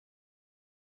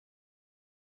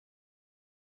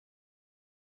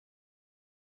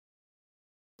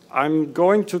I'm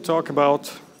going to talk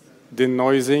about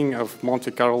denoising of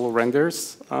Monte Carlo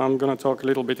renders. I'm going to talk a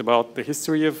little bit about the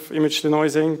history of image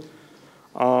denoising,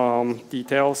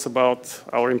 details about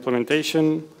our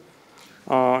implementation,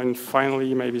 and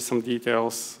finally maybe some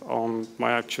details on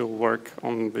my actual work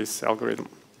on this algorithm.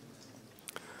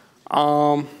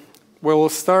 We'll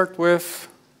start with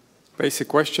basic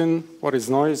question: what is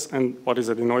noise and what is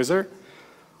a denoiser?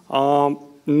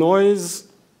 Noise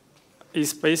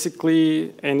is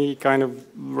basically any kind of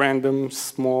random,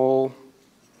 small,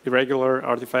 irregular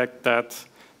artifact that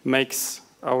makes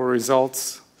our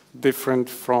results different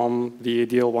from the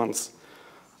ideal ones.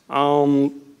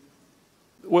 We'll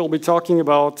be talking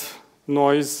about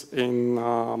noise in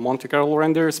Monte Carlo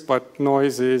renders, but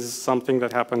noise is something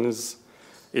that happens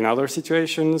in other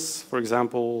situations. For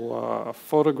example,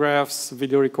 photographs,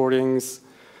 video recordings,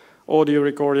 audio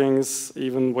recordings.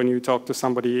 Even when you talk to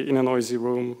somebody in a noisy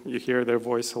room, you hear their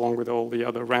voice along with all the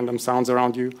other random sounds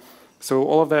around you. So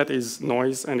all of that is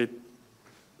noise, and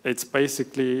it's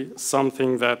basically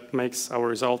something that makes our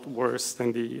result worse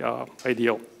than the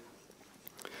ideal.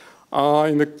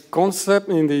 In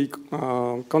the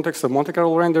context of Monte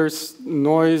Carlo renders,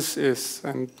 noise is,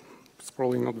 and it's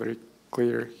probably not very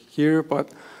clear here, but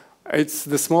it's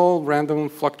the small random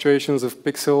fluctuations of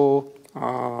pixel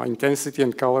intensity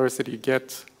and colors that you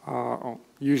get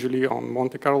usually on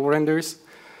Monte Carlo renders.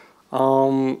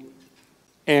 And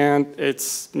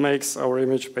it makes our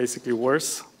image basically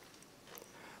worse.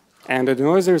 And a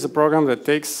denoiser is a program that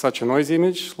takes such a noisy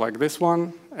image like this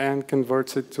one and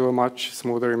converts it to a much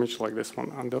smoother image like this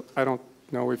one. And I don't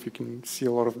know if you can see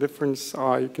a lot of difference.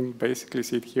 You can basically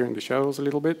see it here in the shadows a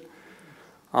little bit.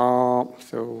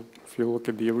 So if you look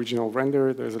at the original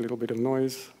render, there's a little bit of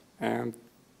noise, and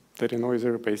the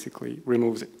denoiser basically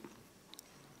removes it.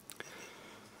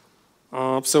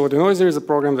 So a denoiser is a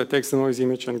program that takes the noisy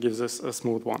image and gives us a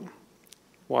smooth one,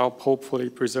 while hopefully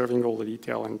preserving all the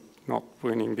detail and not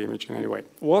ruining the image in any way.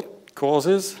 What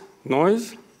causes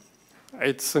noise?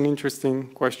 It's an interesting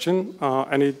question,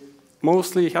 and it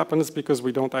mostly happens because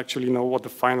we don't actually know what the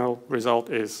final result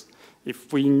is.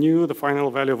 If we knew the final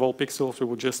value of all pixels, we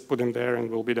would just put them there and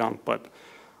we'll be done. But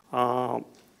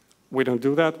we don't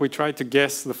do that. We try to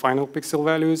guess the final pixel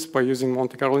values by using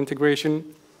Monte Carlo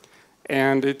integration.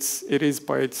 And it is,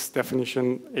 by its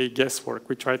definition, a guesswork.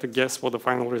 We try to guess what the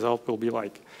final result will be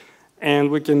like. And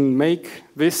we can make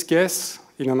this guess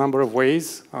in a number of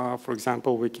ways. For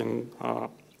example, we can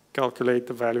calculate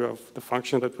the value of the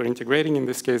function that we're integrating, in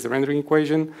this case, the rendering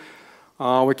equation.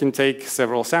 We can take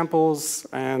several samples,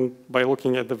 and by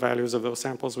looking at the values of those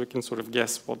samples, we can sort of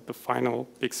guess what the final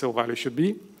pixel value should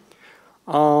be.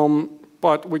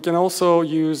 But we can also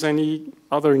use any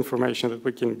other information that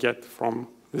we can get from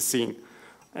the scene.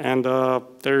 And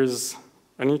there's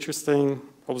an interesting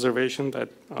observation that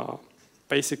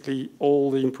basically all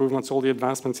the improvements, all the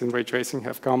advancements in ray tracing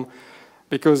have come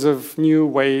because of new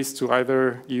ways to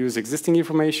either use existing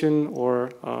information or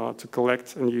to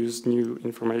collect and use new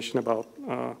information about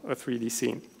a 3D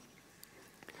scene.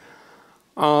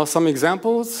 Some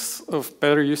examples of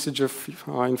better usage of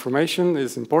information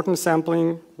is importance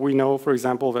sampling. We know, for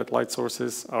example, that light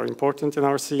sources are important in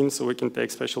our scene, so we can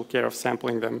take special care of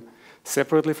sampling them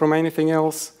separately from anything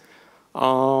else.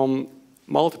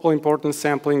 Multiple importance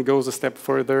sampling goes a step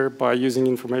further by using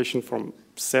information from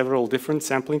several different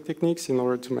sampling techniques in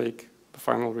order to make the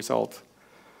final result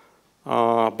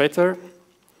better.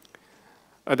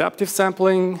 Adaptive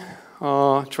sampling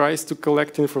tries to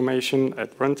collect information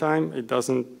at runtime. It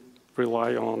doesn't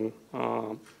rely on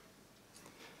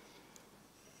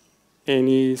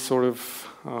any sort of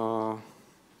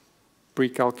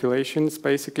pre-calculations.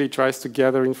 Basically, it tries to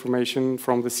gather information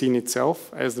from the scene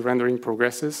itself as the rendering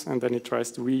progresses, and then it tries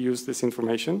to reuse this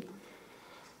information.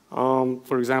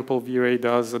 For example, V-Ray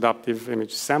does adaptive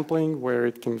image sampling, where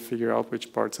it can figure out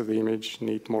which parts of the image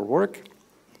need more work,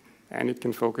 and it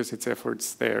can focus its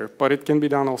efforts there. But it can be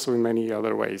done also in many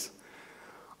other ways.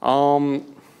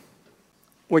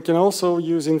 We can also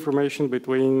use information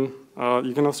between,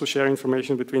 you can also share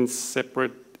information between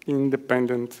separate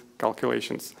independent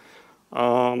calculations.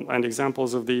 And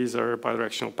examples of these are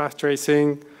bidirectional path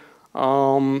tracing,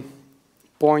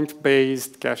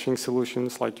 point-based caching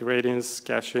solutions like irradiance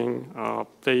caching.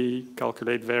 They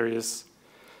calculate various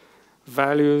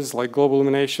values like global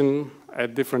illumination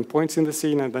at different points in the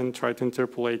scene and then try to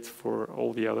interpolate for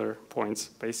all the other points,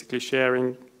 basically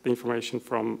sharing the information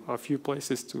from a few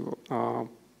places to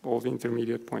all the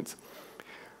intermediate points.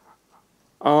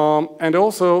 And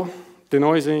also,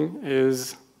 denoising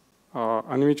is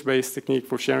an image-based technique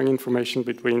for sharing information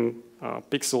between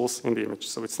pixels in the image.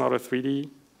 So it's not a 3D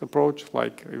approach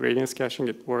like irradiance caching.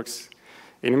 It works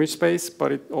in image space,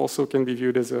 but it also can be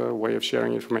viewed as a way of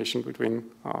sharing information between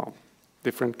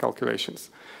different calculations.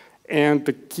 And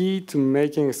the key to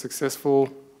making a successful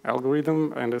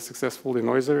algorithm and a successful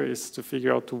denoiser is to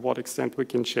figure out to what extent we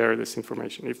can share this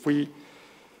information. If we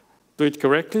do it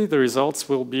correctly, the results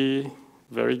will be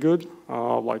very good,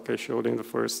 like I showed in the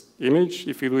first image.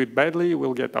 If you do it badly,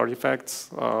 we'll get artifacts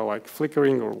like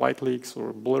flickering or light leaks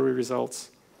or blurry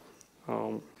results.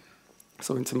 So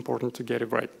it's important to get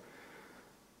it right.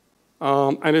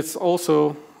 And it's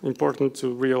also important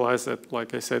to realize that,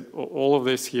 like I said, all of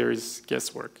this here is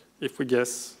guesswork. If we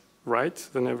guess right,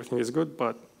 then everything is good,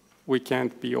 but we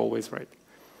can't be always right.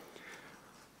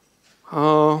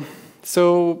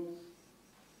 So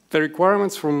the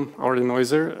requirements from our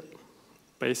denoiser,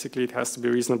 basically it has to be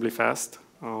reasonably fast,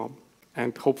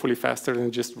 and hopefully faster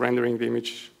than just rendering the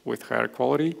image with higher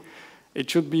quality. It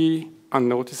should be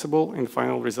unnoticeable in the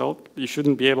final result. You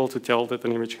shouldn't be able to tell that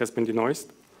an image has been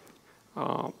denoised.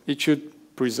 It should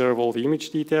preserve all the image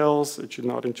details. It should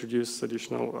not introduce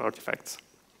additional artifacts.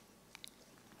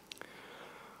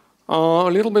 A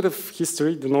little bit of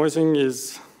history. Denoising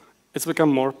it's become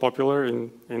more popular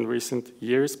in recent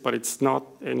years, but it's not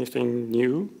anything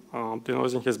new.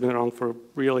 Denoising has been around for a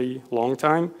really long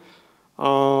time.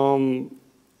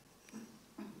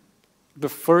 The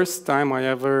first time I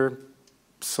ever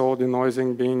saw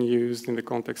denoising being used in the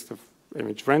context of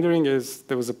image rendering is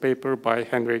there was a paper by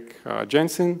Henrik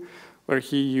Jensen where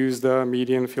he used a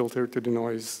median filter to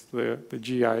denoise the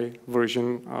GI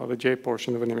version, the J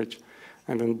portion of an image,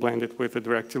 and then blend it with the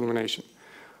direct illumination.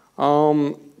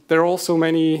 There are also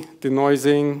many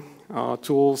denoising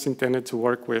tools intended to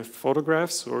work with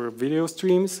photographs or video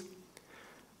streams.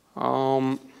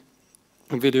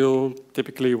 Video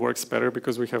typically works better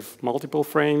because we have multiple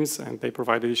frames and they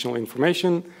provide additional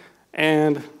information.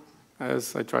 And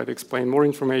as I try to explain, more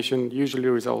information usually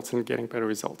results in getting better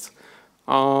results.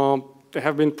 There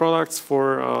have been products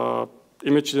for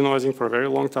image denoising for a very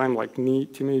long time, like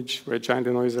Neat Image, Red Giant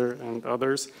Denoiser, and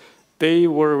others. They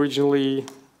were originally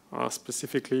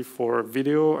specifically for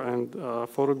video and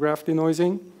photograph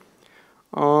denoising.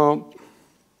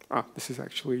 This is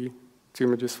actually 2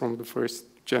 images from the first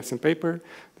Jensen paper.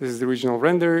 This is the original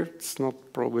render. It's not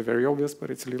probably very obvious, but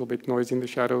it's a little bit noisy in the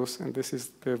shadows. And this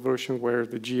is the version where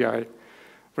the GI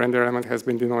render element has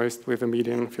been denoised with a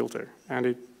median filter. And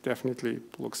it definitely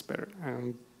looks better.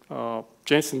 And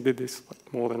Jensen did this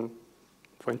more than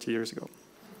 20 years ago.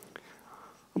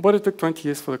 But it took 20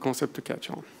 years for the concept to catch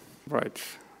on. Right.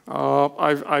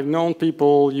 I've known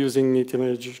people using Neat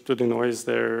Image to denoise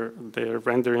their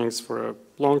renderings for a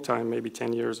long time, maybe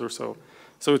 10 years or so.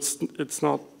 So it's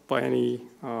not by any,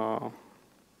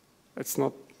 it's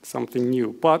not something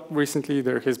new. But recently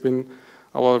there has been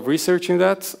a lot of research in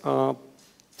that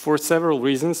for several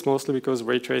reasons, mostly because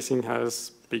ray tracing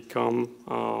has become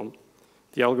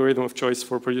the algorithm of choice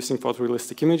for producing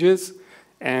photorealistic images.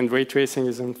 And ray tracing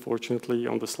is unfortunately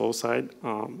on the slow side.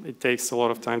 It takes a lot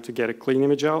of time to get a clean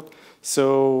image out.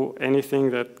 So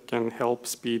anything that can help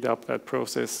speed up that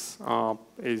process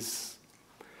is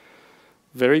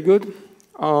very good.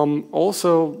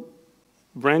 Also,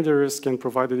 renderers can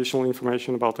provide additional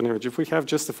information about an image. If we have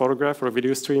just a photograph or a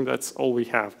video stream, that's all we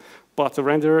have. But the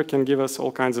renderer can give us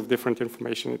all kinds of different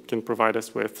information. It can provide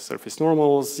us with surface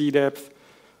normals, z-depth,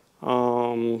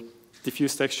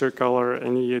 diffuse texture, color,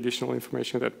 any additional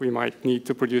information that we might need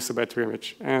to produce a better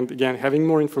image. And again, having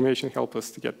more information helps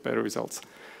us to get better results.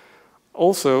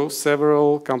 Also,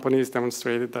 several companies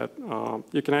demonstrated that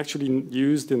you can actually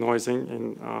use denoising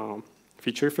in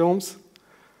feature films.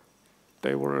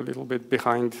 They were a little bit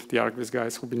behind the Argvis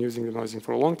guys who've been using denoising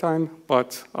for a long time,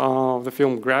 but the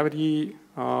film Gravity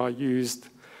used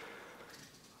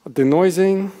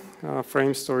denoising.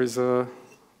 Framestore is a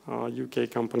UK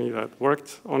company that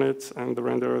worked on it, and the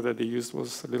renderer that they used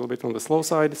was a little bit on the slow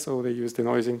side, so they used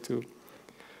denoising to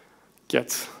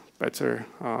get better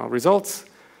results.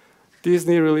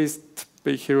 Disney released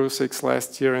Big Hero 6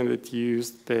 last year, and it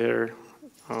used their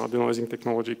denoising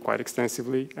technology quite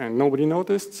extensively, and nobody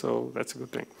noticed, so that's a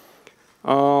good thing.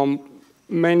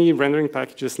 Many rendering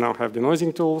packages now have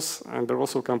denoising tools, and there are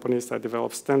also companies that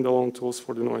develop standalone tools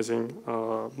for denoising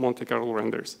Monte Carlo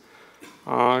renders.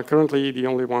 Currently, the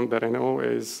only one that I know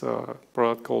is a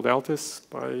product called Altis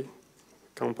by a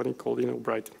company called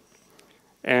Bright.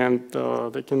 And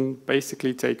they can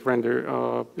basically take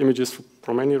images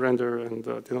from any render and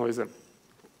denoise them.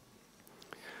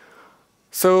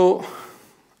 So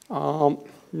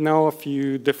now a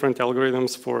few different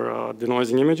algorithms for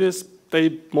denoising images.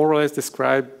 They more or less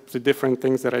describe the different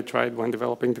things that I tried when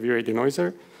developing the V-Ray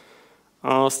denoiser.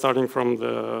 starting from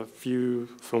the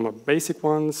basic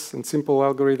ones and simple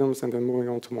algorithms, and then moving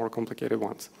on to more complicated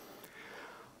ones.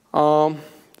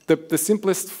 The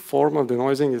simplest form of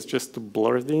denoising is just to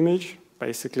blur the image.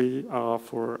 Basically,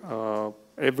 for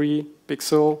every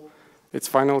pixel, its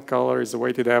final color is the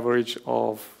weighted average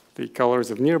of the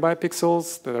colors of nearby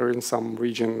pixels that are in some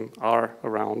region R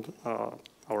around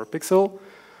our pixel.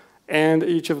 And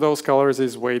each of those colors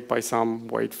is weighed by some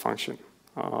weight function.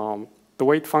 The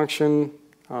weight function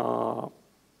for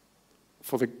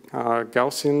the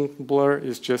Gaussian blur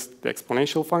is just the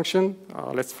exponential function.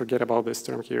 Let's forget about this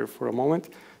term here for a moment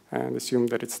and assume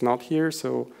that it's not here.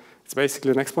 So it's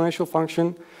basically an exponential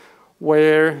function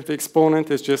where the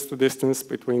exponent is just the distance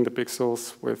between the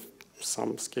pixels with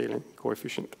some scaling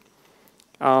coefficient.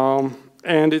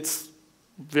 And it's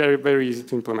very, very easy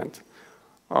to implement.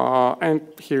 And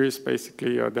here is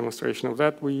basically a demonstration of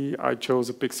that. I chose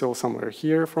a pixel somewhere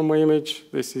here from my image.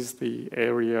 This is the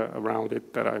area around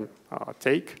it that I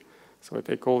take. So I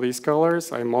take all these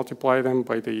colors, I multiply them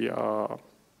by the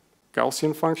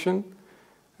Gaussian function.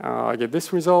 I get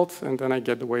this result, and then I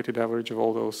get the weighted average of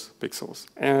all those pixels.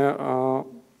 And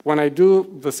when I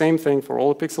do the same thing for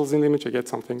all the pixels in the image, I get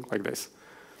something like this,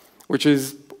 which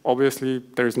is obviously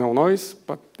there's no noise,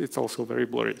 but it's also very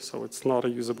blurry, so it's not a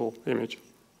usable image.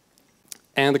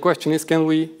 And the question is, can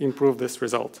we improve this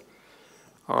result?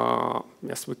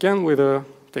 Yes, we can with a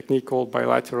technique called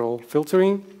bilateral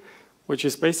filtering, which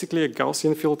is basically a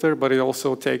Gaussian filter, but it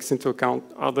also takes into account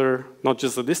other, not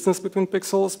just the distance between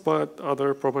pixels, but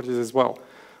other properties as well.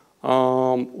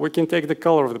 We can take the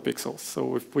color of the pixels.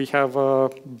 So if we have a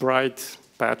bright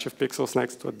patch of pixels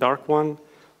next to a dark one,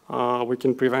 we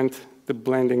can prevent the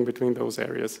blending between those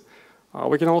areas.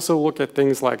 We can also look at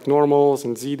things like normals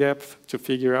and z-depth to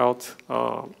figure out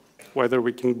whether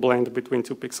we can blend between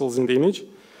two pixels in the image.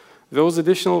 Those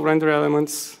additional render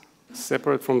elements,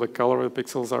 separate from the color of the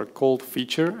pixels, are called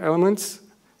feature elements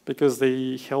because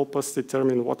they help us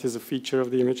determine what is a feature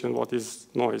of the image and what is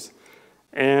noise.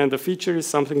 And the feature is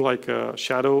something like a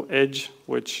shadow edge,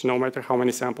 which no matter how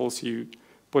many samples you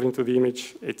put into the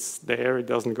image, it's there, it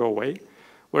doesn't go away.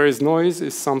 Whereas noise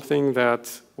is something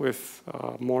that with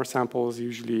more samples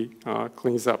usually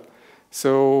cleans up.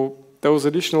 So those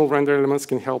additional render elements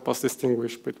can help us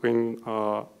distinguish between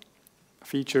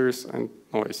features and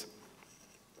noise.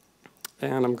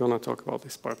 And I'm going to talk about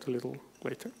this part a little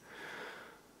later.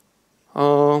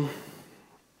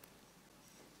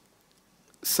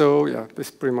 So yeah, this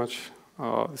is pretty much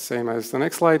the same as the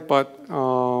next slide, but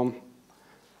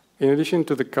in addition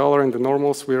to the color and the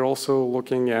normals, we're also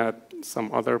looking at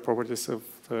some other properties of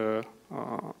the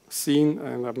scene,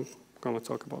 and I'm going to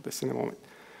talk about this in a moment.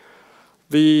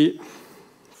 The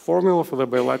formula for the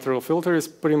bilateral filter is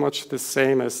pretty much the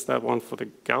same as that one for the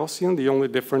Gaussian. The only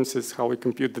difference is how we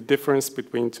compute the difference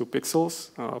between two pixels,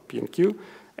 P and Q.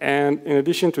 And in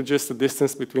addition to just the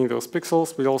distance between those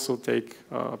pixels, we also take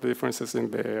the differences in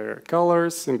their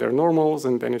colors, in their normals,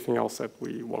 and anything else that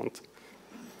we want.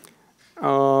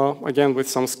 Again, with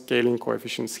some scaling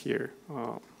coefficients here.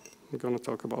 I'm going to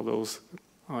talk about those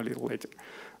a little later.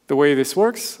 The way this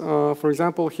works, for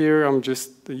example, here I'm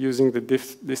just using the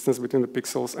distance between the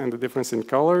pixels and the difference in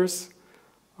colors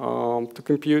to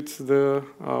compute the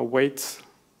weight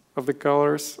of the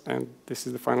colors, and this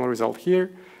is the final result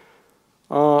here.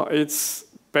 It's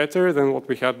better than what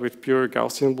we had with pure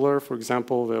Gaussian blur. For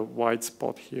example, the white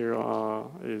spot here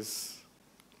is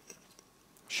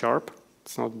sharp,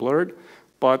 it's not blurred,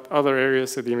 but other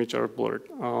areas of the image are blurred.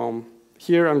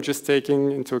 Here I'm just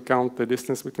taking into account the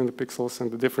distance between the pixels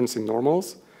and the difference in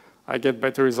normals. I get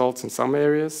better results in some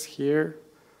areas here,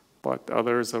 but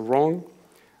others are wrong.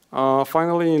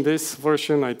 Finally, in this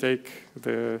version, I take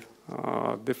the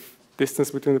distance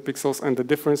between the pixels and the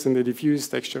difference in the diffuse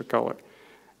texture color.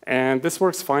 And this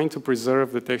works fine to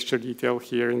preserve the texture detail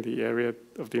here in the area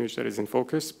of the image that is in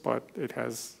focus, but it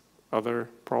has other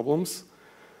problems.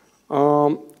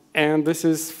 And this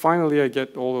is, finally, I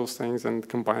get all those things and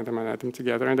combine them and add them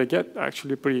together, and I get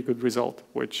actually a pretty good result,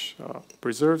 which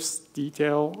preserves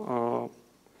detail.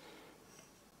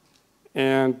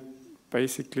 And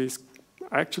basically,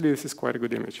 actually, this is quite a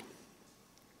good image.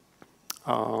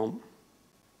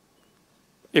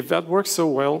 If that works so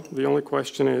well, the only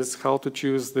question is how to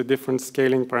choose the different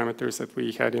scaling parameters that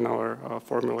we had in our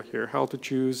formula here, how to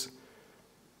choose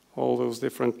all those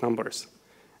different numbers.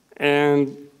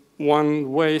 And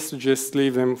one way is to just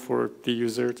leave them for the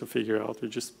user to figure out. We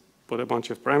just put a bunch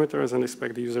of parameters and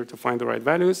expect the user to find the right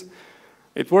values.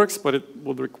 It works, but it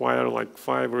would require like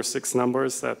 5 or 6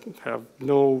 numbers that have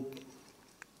no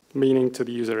meaning to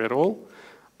the user at all.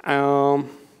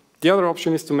 The other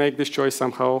option is to make this choice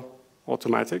somehow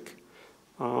automatic.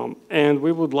 And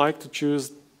we would like to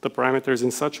choose the parameters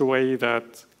in such a way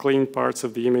that clean parts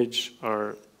of the image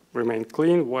remain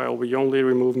clean, while we only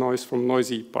remove noise from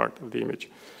noisy part of the image.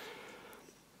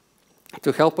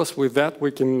 To help us with that,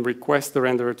 we can request the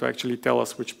renderer to actually tell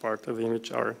us which part of the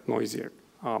image are noisier.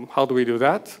 How do we do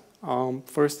that?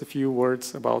 First, a few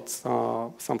words about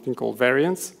something called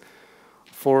variance.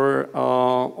 For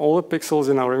all the pixels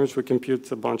in our image, we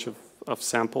compute a bunch of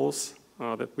samples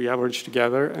that we average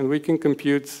together, and we can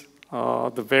compute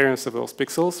the variance of those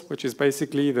pixels, which is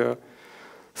basically the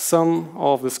sum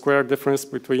of the square difference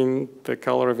between the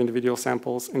color of individual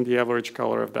samples and the average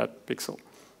color of that pixel.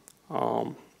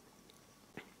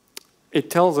 It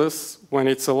tells us, when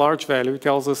it's a large value, it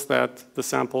tells us that the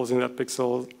samples in that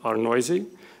pixel are noisy.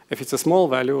 If it's a small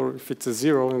value, or if it's a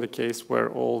 0 in the case where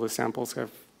all the samples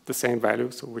have the same value,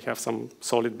 so we have some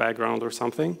solid background or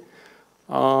something,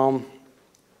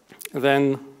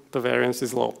 then the variance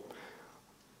is low.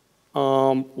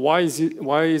 Why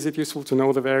is it useful to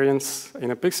know the variance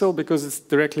in a pixel? Because it's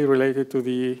directly related to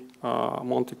the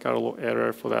Monte Carlo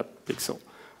error for that pixel.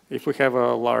 If we have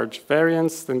a large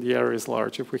variance, then the error is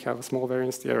large. If we have a small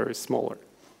variance, the error is smaller.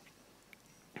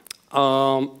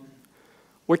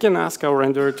 We can ask our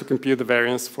renderer to compute the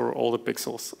variance for all the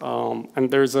pixels.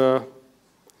 And there's a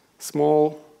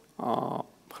small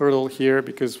hurdle here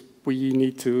because we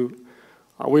need to,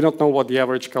 we don't know what the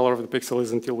average color of the pixel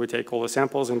is until we take all the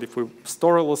samples. And if we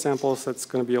store all the samples, that's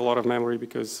going to be a lot of memory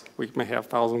because we may have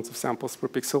thousands of samples per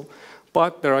pixel.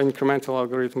 But there are incremental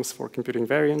algorithms for computing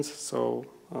variance. So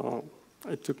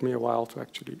it took me a while to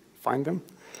actually find them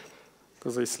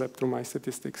because I slept through my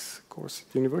statistics course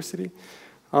at university.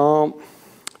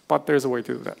 But there's a way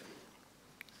to do that.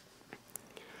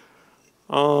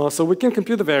 So we can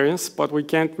compute the variance, but we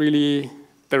can't really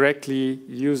directly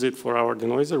use it for our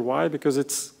denoiser. Why? Because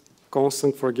it's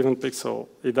constant for a given pixel.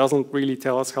 It doesn't really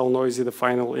tell us how noisy the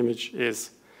final image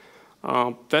is.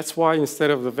 That's why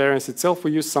instead of the variance itself,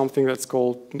 we use something that's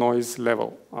called noise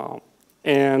level.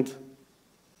 And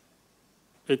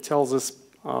it tells us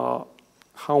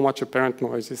how much apparent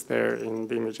noise is there in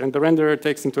the image. And the renderer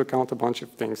takes into account a bunch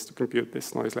of things to compute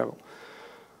this noise level.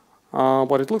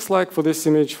 What it looks like for this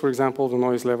image, for example, the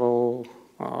noise level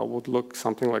would look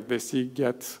something like this. You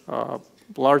get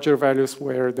larger values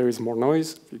where there is more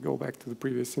noise. If you go back to the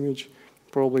previous image,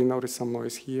 you probably notice some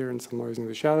noise here and some noise in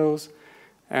the shadows.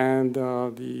 And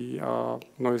the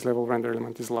noise level render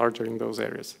element is larger in those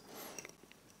areas.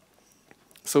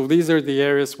 So these are the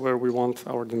areas where we want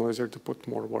our denoiser to put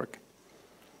more work.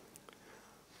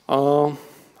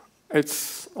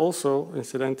 It's also,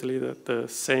 incidentally, the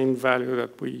same value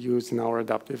that we use in our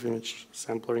adaptive image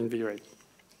sampler in V-Ray.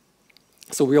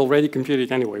 So we already compute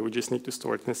it anyway. We just need to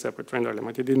store it in a separate render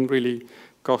element. It didn't really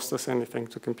cost us anything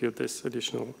to compute this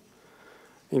additional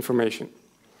information.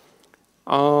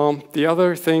 The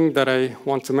other thing that I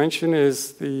want to mention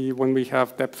is when we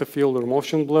have depth of field or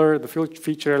motion blur, the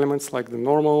feature elements like the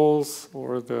normals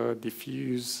or the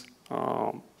diffuse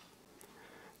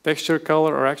texture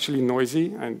color are actually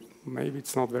noisy, and maybe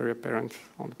it's not very apparent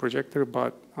on the projector,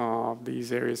 but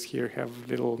these areas here have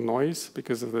little noise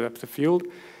because of the depth of field.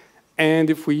 And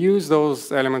if we use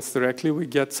those elements directly, we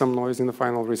get some noise in the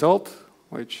final result,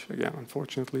 which, again,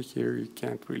 unfortunately, here you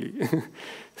can't really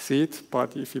see it.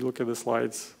 But if you look at the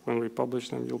slides when we publish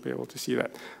them, you'll be able to see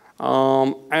that.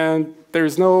 And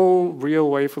there's no real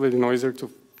way for the denoiser to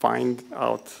find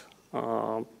out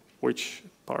which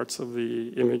parts of the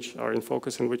image are in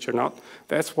focus and which are not.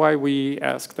 That's why we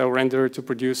asked our renderer to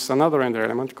produce another render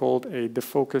element called a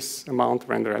defocus amount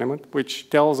render element, which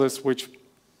tells us which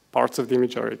parts of the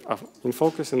image are in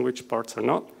focus and which parts are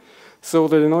not. So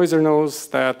the denoiser knows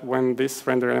that when this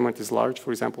render element is large,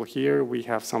 for example, here we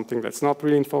have something that's not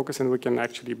really in focus and we can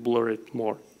actually blur it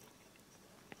more.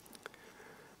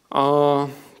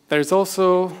 There's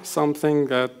also something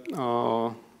that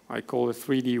I call a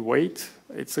 3D weight.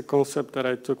 It's a concept that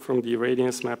I took from the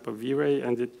radiance map of V-Ray,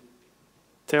 and it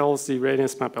tells the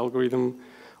radiance map algorithm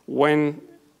when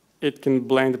it can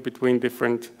blend between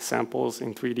different samples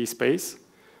in 3D space.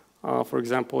 For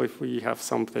example, if we have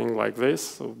something like this,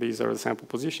 so these are the sample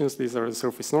positions, these are the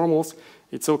surface normals,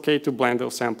 it's okay to blend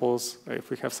those samples.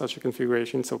 If we have such a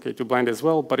configuration, it's okay to blend as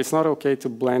well, but it's not okay to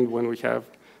blend when we have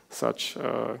such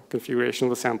a configuration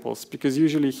of the samples, because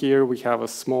usually here we have a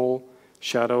small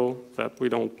shadow that we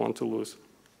don't want to lose.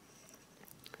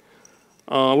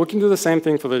 We can do the same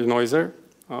thing for the denoiser.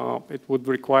 It would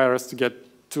require us to get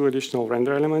 2 additional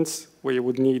render elements. We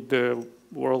would need the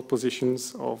world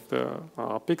positions of the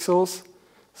pixels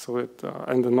so that,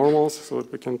 and the normals so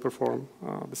that we can perform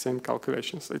the same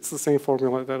calculations. It's the same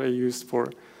formula that I used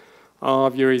for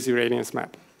V-Ray's radiance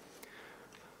map.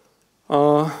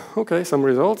 Okay, some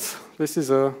results. This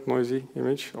is a noisy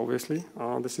image, obviously.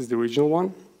 This is the original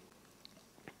one.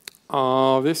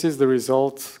 This is the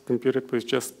result computed with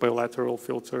just bilateral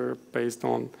filter based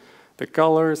on the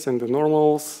colors and the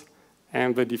normals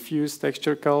and the diffuse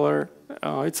texture color.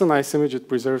 It's a nice image. It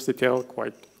preserves detail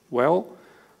quite well.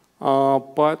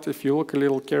 But if you look a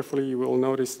little carefully, you will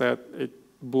notice that it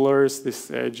blurs this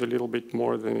edge a little bit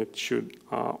more than it should.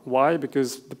 Why?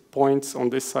 Because the points on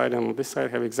this side and on this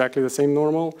side have exactly the same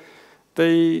normal.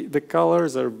 The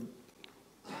colors are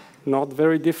not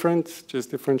very different,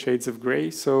 just different shades of gray.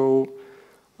 So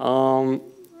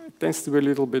it tends to be a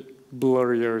little bit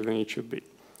blurrier than it should be.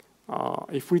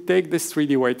 If we take this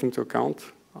 3D weight into account,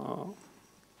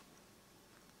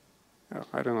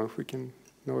 I don't know if we can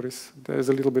notice, there's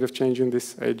a little bit of change in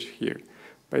this edge here.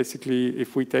 Basically,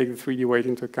 if we take the 3D weight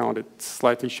into account, it's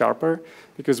slightly sharper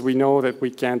because we know that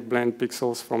we can't blend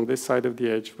pixels from this side of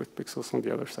the edge with pixels on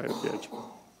the other side of the edge.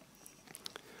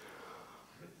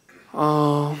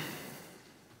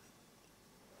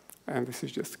 And this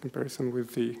is just a comparison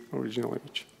with the original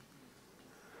image.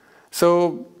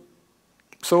 So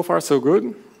far so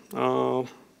good.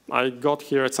 I got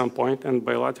here at some point, and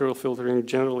bilateral filtering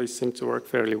generally seemed to work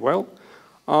fairly well.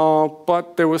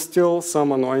 But there was still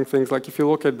some annoying things. Like if you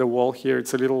look at the wall here,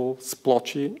 it's a little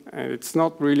splotchy, and it's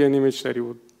not really an image that you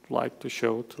would like to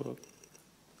show to a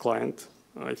client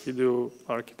if you do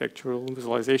architectural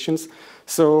visualizations.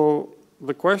 So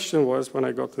the question was, when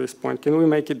I got to this point, can we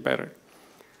make it better?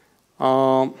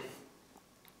 And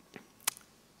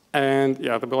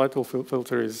yeah, the bilateral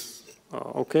filter is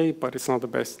okay, but it's not the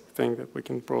best thing that we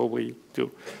can probably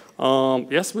do.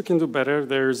 Yes, we can do better.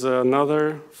 There's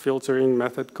another filtering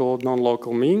method called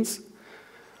non-local means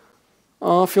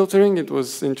filtering. It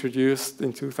was introduced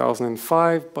in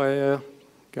 2005 by a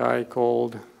guy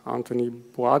called Anthony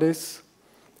Boadis.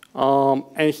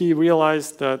 And he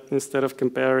realized that instead of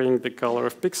comparing the color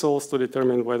of pixels to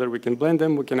determine whether we can blend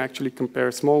them, we can actually compare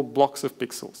small blocks of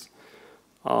pixels.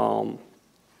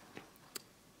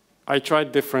 I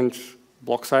tried different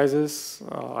block sizes.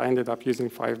 I ended up using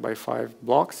 5 by 5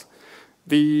 blocks.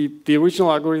 The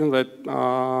original algorithm that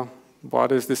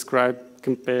Boadis described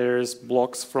compares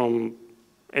blocks from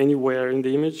anywhere in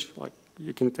the image. Like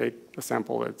you can take a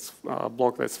sample that's a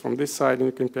block that's from this side and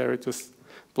you compare it to a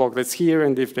block that's here,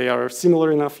 and if they are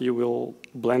similar enough, you will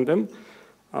blend them.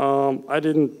 I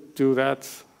didn't do that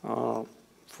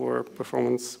for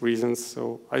performance reasons,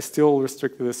 so I still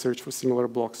restricted the search for similar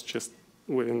blocks just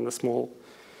within the small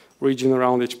region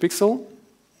around each pixel.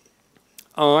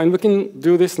 And we can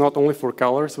do this not only for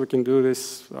colors, we can do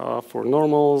this for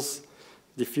normals,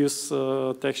 diffuse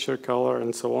texture, color,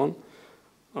 and so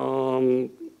on.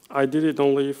 I did it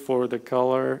only for the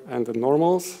color and the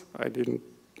normals.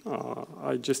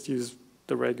 I just used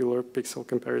the regular pixel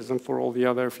comparison for all the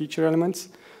other feature elements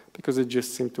because it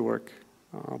just seemed to work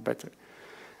better.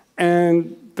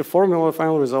 And the formula,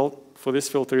 final result for this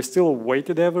filter is still a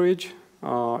weighted average.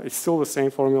 It's still the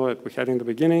same formula that we had in the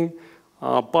beginning,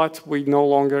 but we no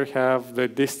longer have the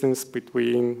distance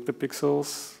between the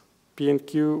pixels, P and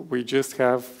Q. We just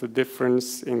have the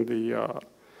difference in the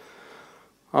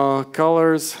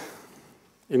colors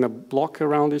in a block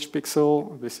around each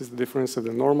pixel. This is the difference of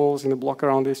the normals in a block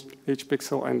around each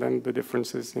pixel, and then the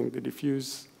differences in the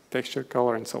diffuse, texture,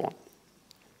 color, and so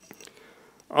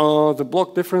on. The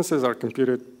block differences are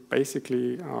computed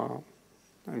basically,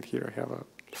 and here I have a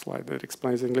slide that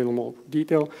explains in a little more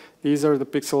detail. These are the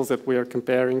pixels that we are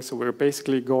comparing, so we're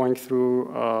basically going through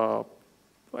a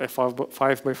 5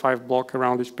 by 5 block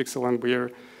around each pixel, and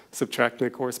we're subtracting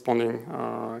the corresponding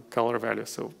color value.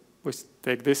 So we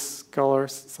take this color,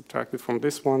 subtract it from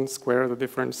this one, square the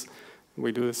difference.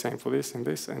 We do the same for this,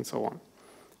 and so on.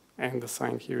 And the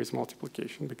sign here is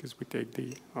multiplication because we take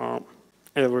the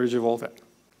average of all that.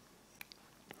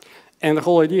 And the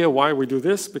whole idea why we do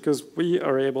this, because we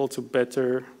are able to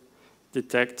better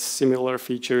detect similar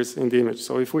features in the image.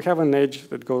 So if we have an edge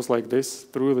that goes like this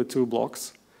through the two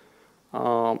blocks,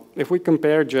 if we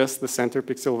compare just the center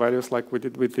pixel values like we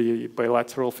did with the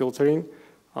bilateral filtering,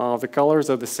 the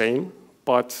colors are the same,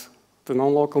 but the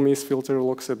non-local means filter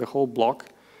looks at the whole block.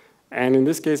 And in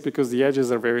this case, because the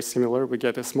edges are very similar, we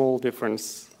get a small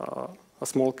difference, a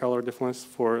small color difference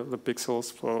for the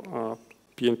pixels for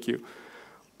P and Q.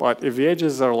 But if the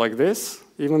edges are like this,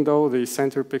 even though the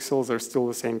center pixels are still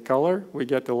the same color, we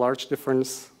get a large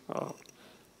difference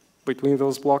between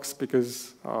those blocks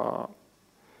because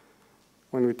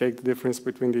when we take the difference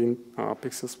between the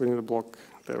pixels within the block,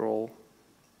 they're all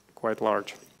quite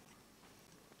large.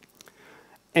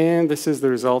 And this is the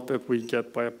result that we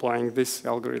get by applying this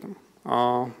algorithm.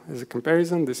 as a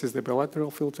comparison. This is the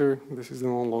bilateral filter. This is the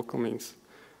non-local means.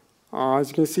 As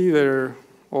you can see, they're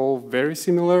all very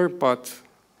similar, but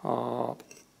all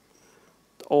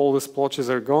the splotches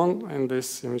are gone, and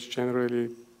this image generally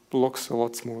looks a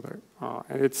lot smoother.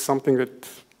 And it's something that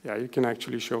you can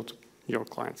actually show to your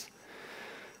clients,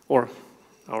 or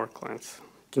our clients.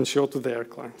 Can show to their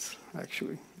clients,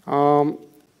 actually.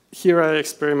 Here I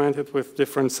experimented with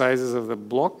different sizes of the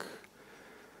blocks.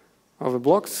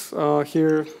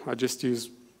 Here I just use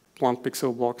 1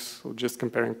 pixel blocks, so just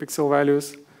comparing pixel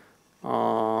values.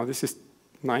 This is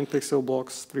 9 pixel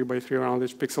blocks, 3 by 3 around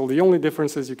each pixel. The only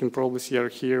differences you can probably see are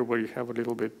here, where you have a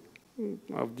little bit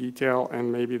of detail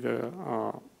and maybe the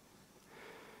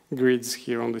grids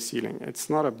here on the ceiling. It's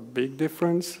not a big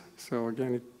difference, so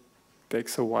again, it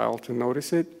takes a while to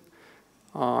notice it.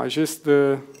 Just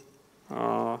the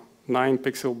 9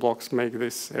 pixel blocks make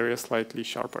this area slightly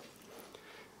sharper.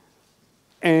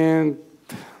 And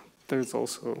there's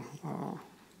also,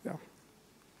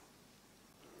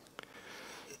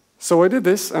 So I did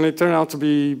this, and it turned out to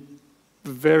be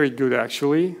very good,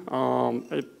 actually.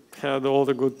 It had all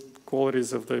the good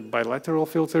qualities of the bilateral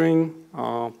filtering,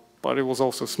 but it was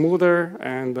also smoother,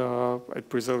 and it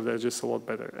preserved the edges a lot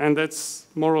better. And that's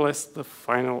more or less the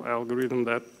final algorithm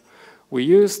that we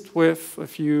used, with a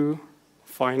few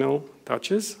final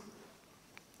touches.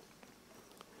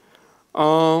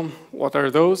 What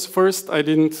are those? First, I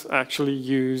didn't actually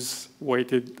use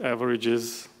weighted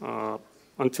averages.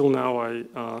 Until now, I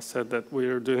said that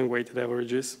we're doing weighted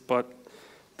averages, but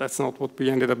that's not what we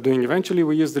ended up doing. Eventually,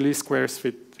 we used the least squares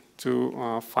fit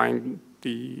to find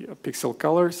the pixel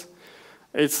colors.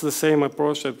 It's the same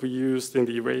approach that we used in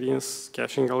the radiance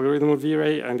caching algorithm of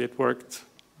V-Ray, and it worked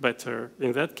better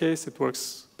in that case. It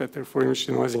works better for image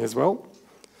denoising as well.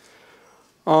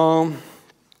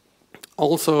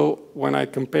 Also, when I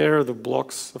compare the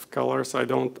blocks of colors, I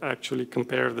don't actually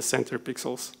compare the center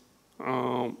pixels.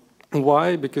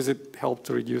 Why? Because it helped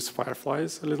to reduce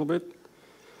fireflies a little bit.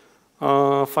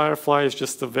 Firefly is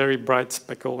just a very bright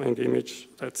speckle in the image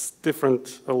that's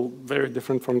different, very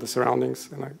different from the surroundings,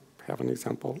 and I have an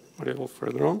example a little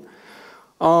further on.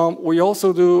 We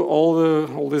also do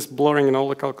all this blurring, and all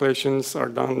the calculations are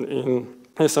done in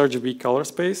sRGB color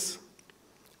space.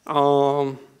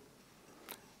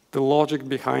 The logic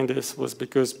behind this was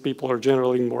because people are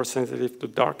generally more sensitive to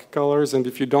dark colors, and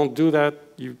if you don't do that,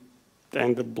 you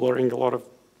end up blurring a lot of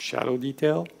shadow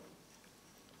detail.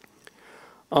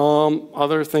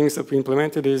 Other things that we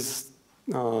implemented is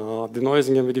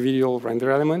denoising of individual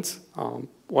render elements.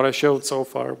 What I showed so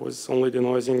far was only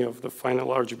denoising of the final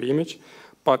RGB image,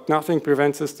 but nothing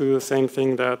prevents us to do the same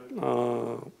thing that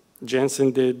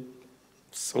Jensen did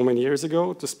so many years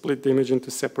ago, to split the image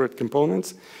into separate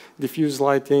components: diffuse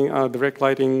lighting, direct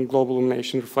lighting, global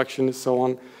illumination, reflection, and so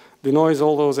on. Denoise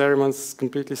all those elements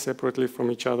completely separately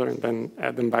from each other, and then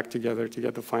add them back together to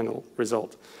get the final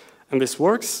result. And this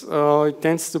works. It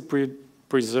tends to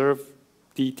preserve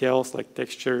details like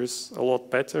textures a lot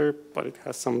better, but it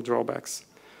has some drawbacks,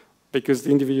 because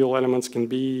the individual elements can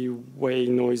be way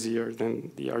noisier than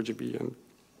the RGB, and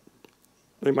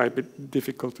they might be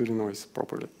difficult to denoise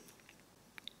properly.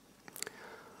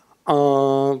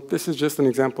 This is just an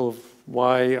example of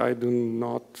why I do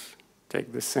not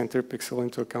take the center pixel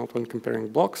into account when comparing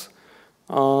blocks.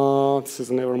 This is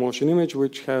an error motion image,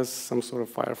 which has some sort of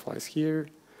fireflies here.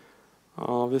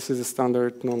 This is a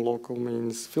standard non-local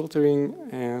means filtering,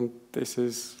 and this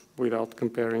is without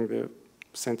comparing the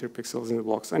center pixels in the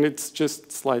blocks, and it's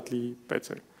just slightly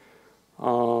better.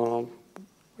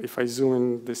 If I zoom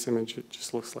in this image, it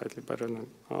just looks slightly better than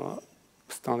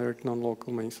standard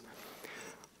non-local means.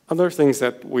 Other things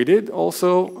that we did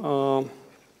also,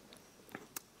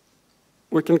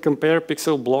 we can compare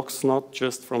pixel blocks not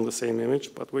just from the same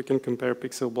image, but we can compare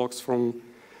pixel blocks from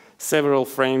several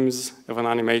frames of an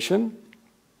animation.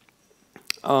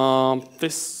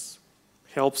 This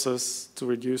helps us to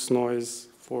reduce noise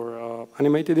for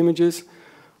animated images.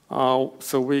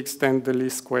 So we extend the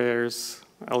least squares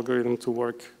algorithm to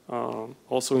work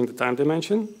also in the time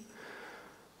dimension.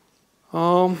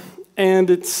 And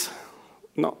it's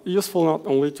useful not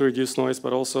only to reduce noise,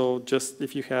 but also just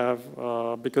if you have,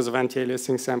 because of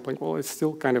anti-aliasing sampling, well, it's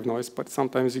still kind of noise, but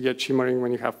sometimes you get shimmering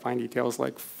when you have fine details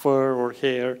like fur or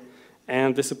hair,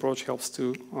 and this approach helps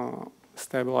to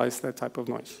stabilize that type of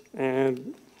noise.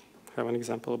 And I have an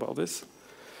example about this,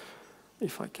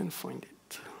 if I can find it.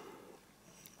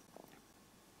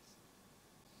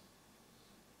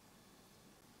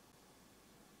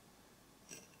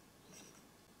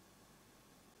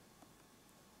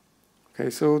 Okay,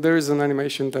 so there is an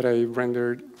animation that I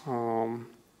rendered.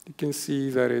 You can see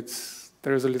that it's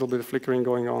there is a little bit of flickering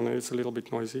going on, and it's a little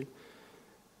bit noisy.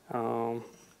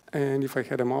 And if I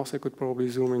had a mouse, I could probably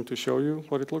zoom in to show you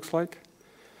what it looks like.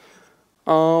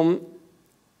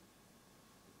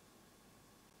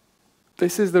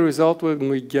 This is the result when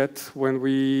we get when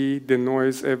we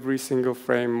denoise every single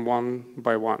frame one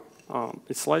by one.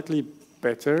 It's slightly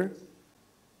better,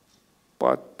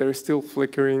 but there's still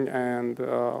flickering, and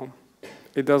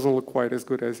it doesn't look quite as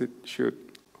good as it should.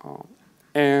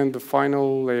 And the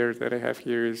final layer that I have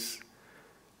here is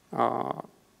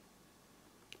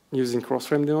using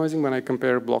cross-frame denoising when I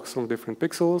compare blocks from different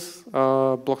pixels,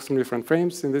 blocks from different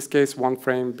frames. In this case, one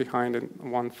frame behind and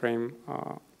one frame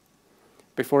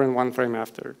before and one frame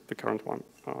after the current one.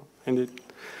 And it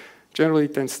generally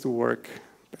tends to work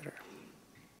better.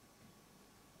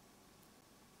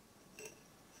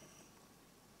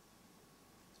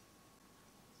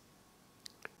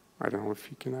 I don't know if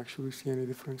you can actually see any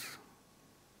difference.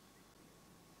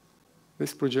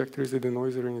 This projector is a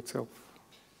denoiser in itself.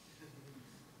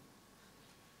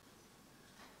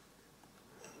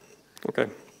 Okay.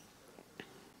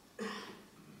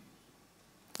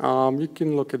 You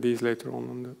can look at these later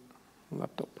on the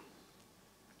laptop.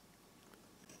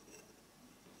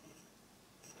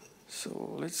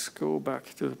 So let's go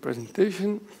back to the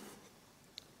presentation.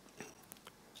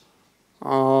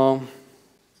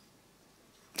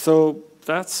 So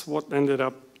that's what ended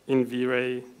up in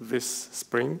V-Ray this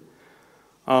spring.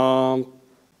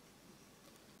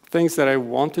 Things that I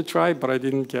want to try, but I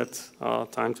didn't get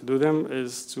time to do them,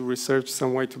 is to research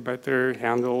some way to better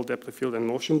handle depth of field and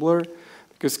motion blur.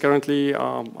 Because currently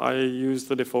I use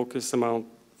the defocus amount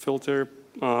filter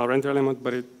render element,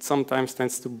 but it sometimes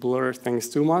tends to blur things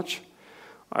too much.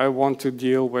 I want to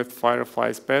deal with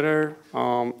fireflies better,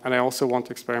 and I also want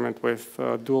to experiment with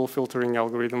dual filtering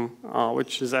algorithm,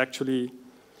 which is actually,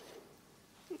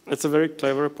 it's a very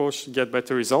clever approach to get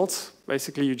better results.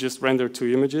 Basically, you just render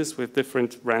two images with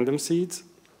different random seeds.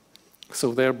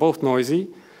 So they're both noisy.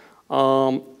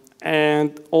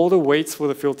 And all the weights for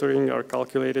the filtering are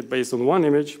calculated based on one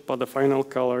image, but the final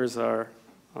colors are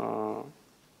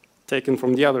taken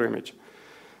from the other image.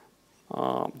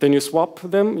 Then you swap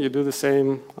them. You do the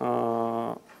same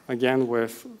again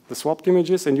with the swapped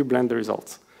images, and you blend the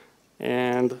results.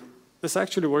 And this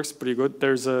actually works pretty good.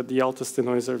 There's the Altus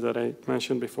denoiser that I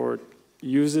mentioned before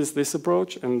uses this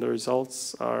approach, and the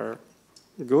results are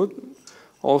good.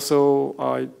 Also,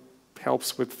 it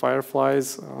helps with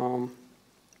fireflies,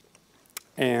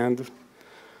 and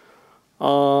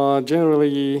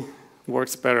generally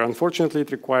works better. Unfortunately,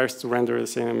 it requires to render the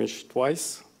same image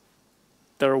twice.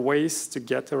 There are ways to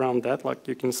get around that, like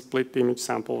you can split the image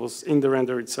samples in the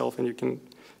render itself, and you can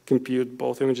compute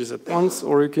both images at once,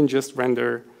 or you can just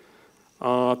render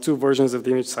two versions of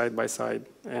the image side by side.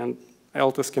 And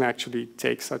Altus can actually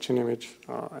take such an image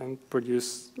and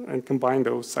produce and combine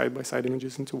those side-by-side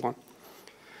images into one.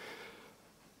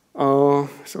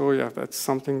 So yeah, that's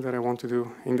something that I want to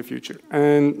do in the future.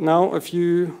 And now a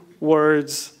few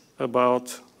words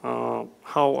about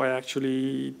how I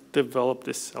actually developed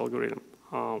this algorithm.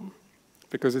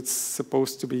 Because it's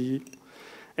supposed to be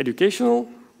educational,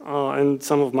 and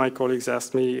some of my colleagues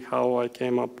asked me how I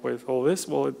came up with all this.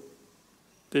 Well, it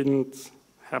didn't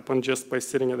happen just by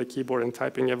sitting at the keyboard and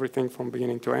typing everything from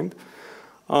beginning to end.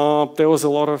 There was a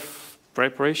lot of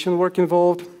preparation work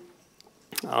involved.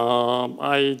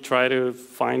 I try to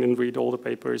find and read all the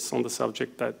papers on the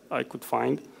subject that I could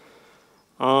find.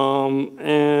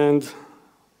 And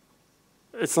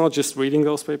it's not just reading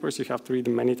those papers, you have to read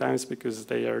them many times because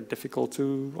they are difficult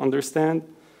to understand.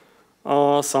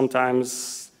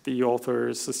 Sometimes the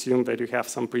authors assume that you have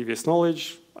some previous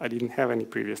knowledge. I didn't have any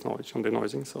previous knowledge on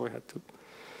denoising, so I had to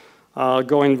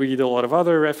go and read a lot of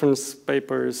other reference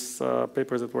papers,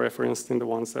 papers that were referenced in the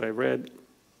ones that I read.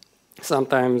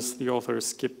 Sometimes the authors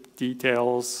skip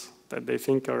details that they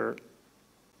think are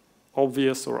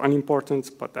obvious or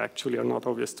unimportant, but actually are not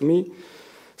obvious to me.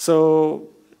 So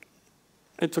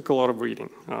it took a lot of reading.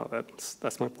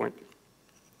 That's my point.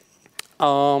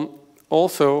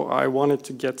 Also, I wanted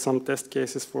to get some test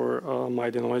cases for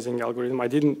my denoising algorithm. I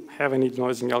didn't have any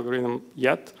denoising algorithm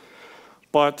yet,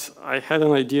 but I had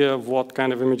an idea of what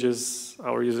kind of images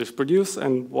our users produce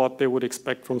and what they would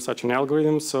expect from such an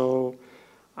algorithm. So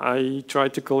I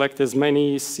tried to collect as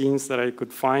many scenes that I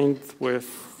could find with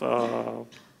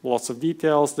lots of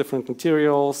details, different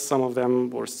materials. Some of them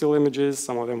were still images,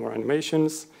 some of them were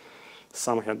animations.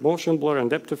 Some had motion blur and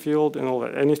depth of field and all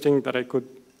that. Anything that I could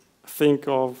think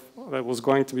of that was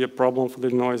going to be a problem for the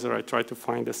denoiser, I tried to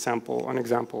find a sample, an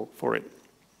example for it.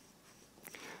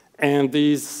 And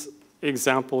these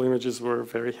example images were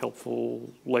very helpful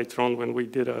later on when we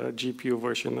did a GPU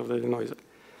version of the denoiser.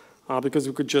 because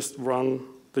we could just run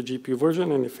the GPU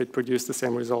version, and if it produced the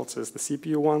same results as the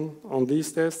CPU one on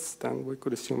these tests, then we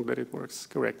could assume that it works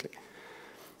correctly.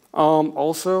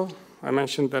 Also, I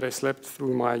mentioned that I slept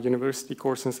through my university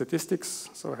course in statistics,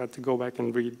 so I had to go back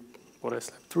and read what I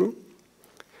slept through.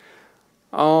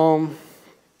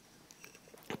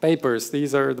 Papers,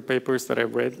 these are the papers that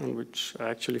I've read and which I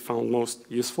actually found most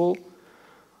useful.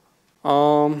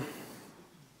 Some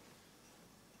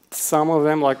of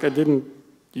them, like I didn't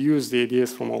use the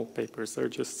ideas from all papers. They're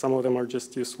just, some of them are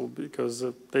just useful because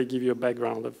they give you a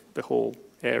background of the whole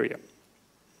area.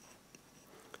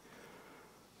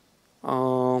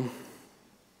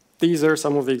 These are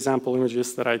some of the example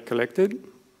images that I collected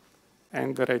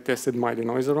and that I tested my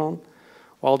denoiser on.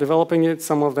 While developing it,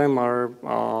 some of them are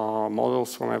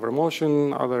models from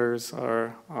Evermotion, others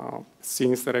are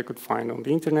scenes that I could find on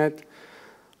the internet.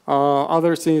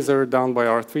 Other scenes are done by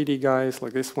our 3D guys,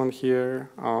 like this one here.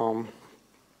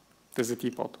 There's a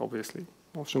teapot, obviously,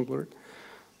 motion blurred.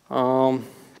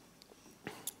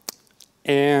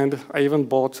 And I even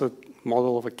bought a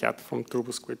model of a cat from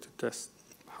TurboSquid to test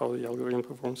how the algorithm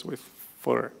performs with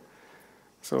fur.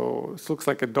 So it looks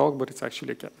like a dog, but it's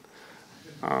actually a cat.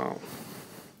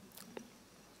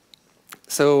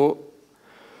 So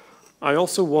I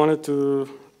also wanted to,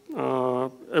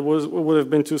 it would have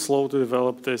been too slow to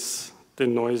develop this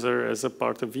denoiser as a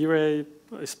part of V-Ray,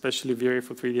 especially V-Ray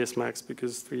for 3ds Max,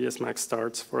 because 3ds Max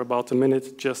starts for about a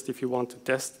minute just if you want to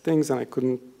test things, and I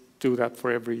couldn't do that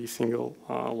for every single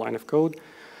line of code.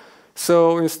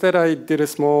 So instead I did a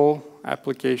small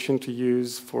application to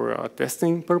use for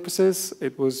testing purposes.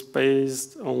 It was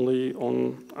based only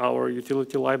on our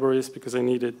utility libraries because I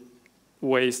needed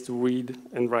ways to read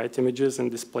and write images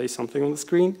and display something on the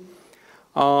screen.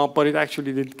 But it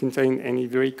actually didn't contain any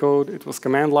V-Ray code. It was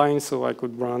command line, so I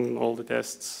could run all the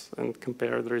tests and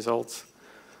compare the results.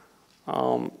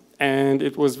 And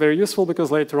it was very useful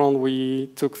because later on we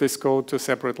took this code to a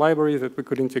separate library that we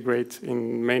could integrate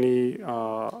in many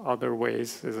other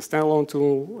ways as a standalone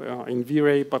tool in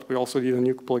V-Ray, but we also did a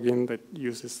new plugin that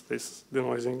uses this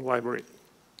denoising library.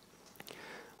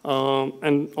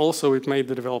 And also it made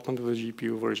the development of the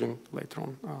GPU version later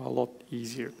on a lot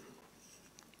easier.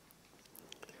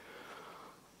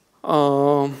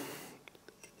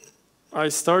 I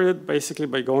started basically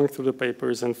by going through the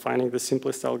papers and finding the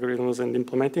simplest algorithms and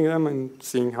implementing them and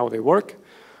seeing how they work.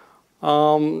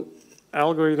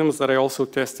 Algorithms that I also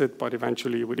tested, but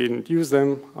eventually we didn't use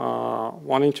them.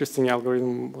 One interesting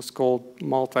algorithm was called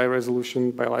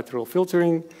multi-resolution bilateral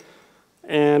filtering.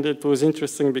 And it was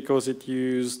interesting because it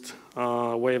used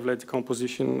wavelet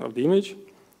decomposition of the image,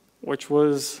 which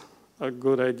was a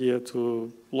good idea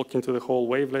to look into the whole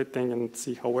wavelet thing and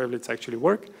see how wavelets actually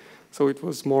work. So it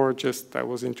was more just I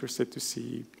was interested to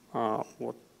see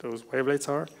what those wavelets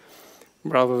are,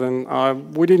 rather than,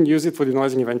 we didn't use it for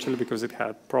denoising eventually because it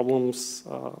had problems,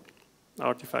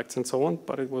 artifacts and so on,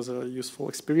 but it was a useful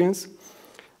experience.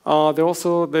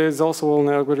 There's also an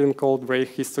algorithm called ray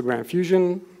histogram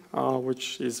fusion,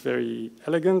 which is very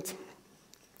elegant,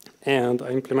 and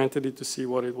I implemented it to see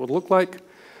what it would look like.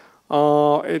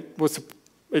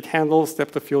 It handles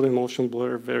depth of field and motion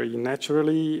blur very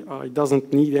naturally. It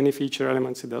doesn't need any feature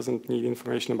elements. It doesn't need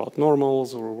information about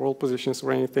normals or world positions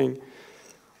or anything.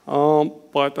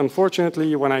 But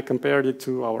unfortunately, when I compared it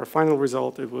to our final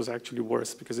result, it was actually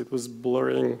worse because it was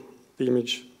blurring the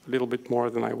image a little bit more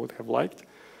than I would have liked.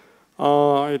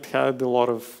 It had a lot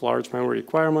of large memory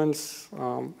requirements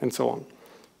and so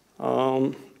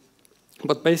on.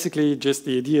 But basically, just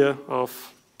the idea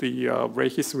of the ray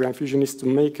histogram fusion is to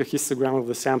make a histogram of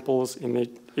the samples in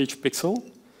each pixel.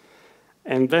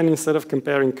 And then instead of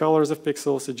comparing colors of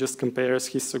pixels, it just compares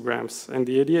histograms. And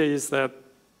the idea is that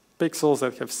pixels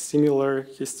that have similar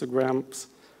histograms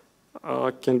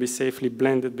can be safely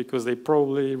blended because they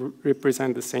probably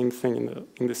represent the same thing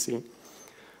in the scene.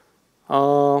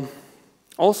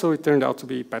 Also, it turned out to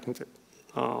be patented.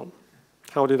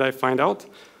 How did I find out?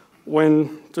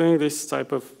 When doing this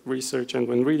type of research and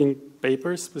when reading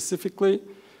papers specifically,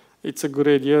 it's a good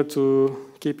idea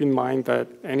to keep in mind that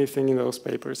anything in those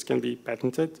papers can be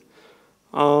patented.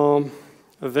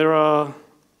 There are,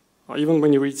 even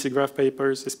when you read SIGGRAPH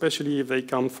papers, especially if they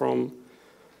come from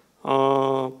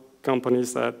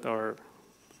companies that are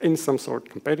in some sort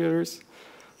competitors,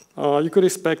 you could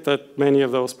expect that many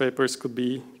of those papers could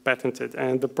be patented.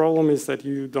 And the problem is that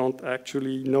you don't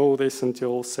actually know this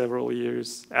until several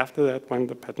years after that when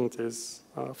the patent is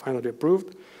finally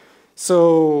approved.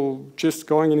 So just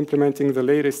going and implementing the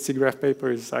latest SIGGRAPH paper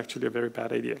is actually a very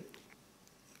bad idea.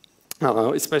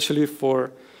 Especially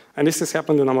for, and this has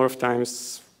happened a number of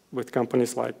times with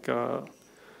companies like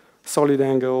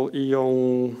SolidAngle,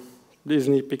 Eon,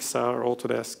 Disney, Pixar,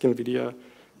 Autodesk, NVIDIA.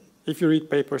 If you read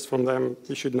papers from them,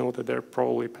 you should know that they're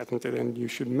probably patented, and you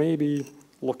should maybe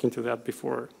look into that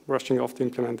before rushing off to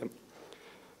implement them.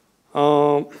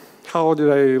 How did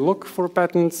I look for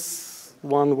patents?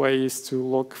 One way is to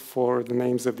look for the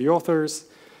names of the authors.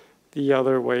 The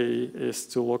other way is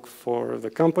to look for the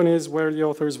companies where the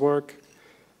authors work,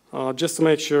 just to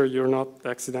make sure you're not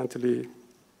accidentally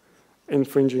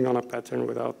infringing on a pattern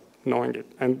without knowing it.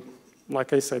 And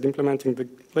like I said, implementing the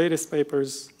latest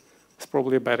papers is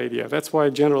probably a bad idea. That's why I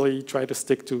generally try to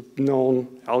stick to known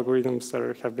algorithms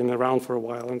that have been around for a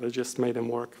while, and I just made them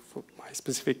work for my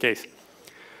specific case.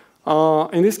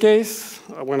 In this case,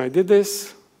 when I did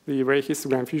this, the array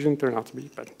histogram fusion turned out to be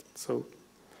patented. So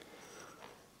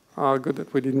good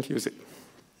that we didn't use it.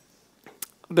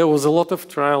 There was a lot of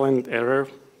trial and error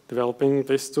developing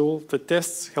this tool. The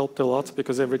tests helped a lot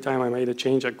because every time I made a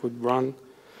change, I could run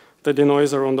the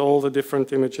denoiser on all the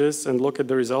different images and look at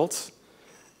the results.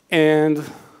 And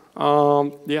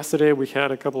yesterday we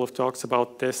had a couple of talks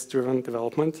about test-driven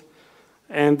development.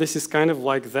 And this is kind of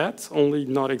like that, only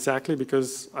not exactly,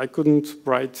 because I couldn't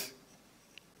write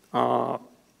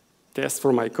tests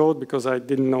for my code because I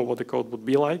didn't know what the code would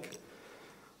be like.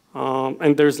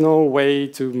 And there's no way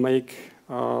to make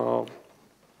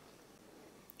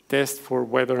test for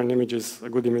whether an image is a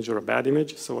good image or a bad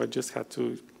image, so I just had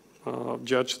to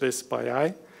judge this by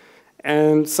eye.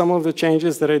 And some of the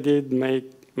changes that I did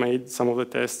made some of the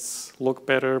tests look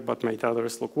better, but made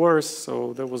others look worse,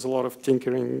 so there was a lot of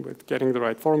tinkering with getting the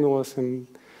right formulas and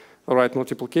the right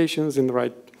multiplications in the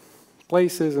right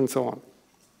places and so on.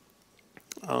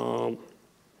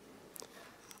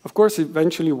 Of course,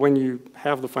 eventually when you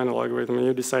have the final algorithm and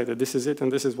you decide that this is it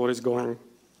and this is what is going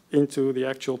into the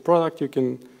actual product, you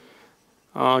can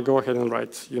go ahead and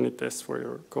write unit tests for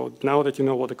your code, now that you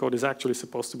know what the code is actually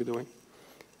supposed to be doing.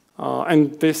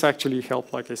 And this actually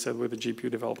helped, like I said, with the GPU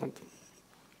development.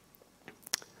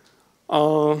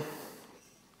 The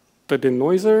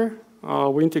denoiser,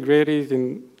 we integrated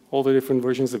in all the different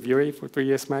versions of V-Ray for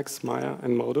 3ds Max, Maya,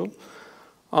 and Modo.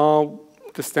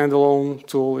 The standalone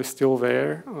tool is still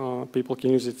there. People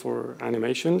can use it for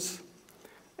animations.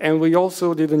 And we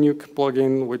also did a Nuke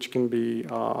plugin, which can be,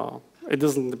 it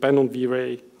doesn't depend on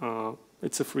V-Ray.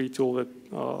 It's a free tool that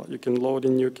you can load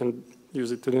in Nuke and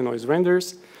use it to denoise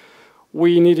renders.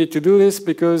 We needed to do this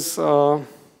because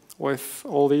with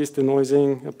all these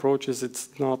denoising approaches, it's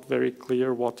not very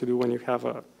clear what to do when you have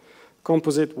a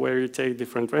composite where you take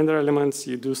different render elements,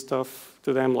 you do stuff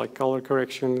to them like color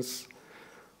corrections,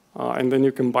 and then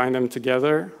you combine them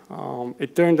together.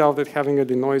 It turned out that having a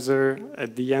denoiser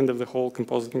at the end of the whole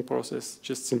compositing process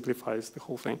just simplifies the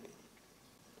whole thing.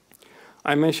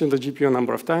 I mentioned the GPU a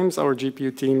number of times. Our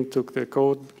GPU team took the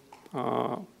code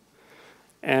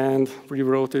and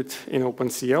rewrote it in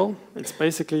OpenCL. It's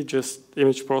basically just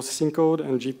image processing code,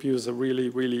 and GPUs are really,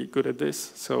 really good at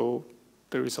this. So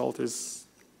the result is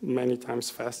many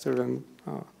times faster than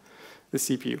the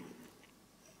CPU.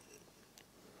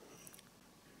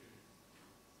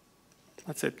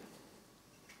 That's it.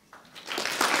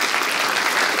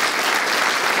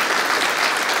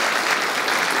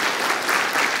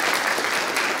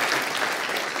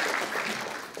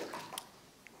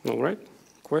 All right,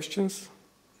 questions?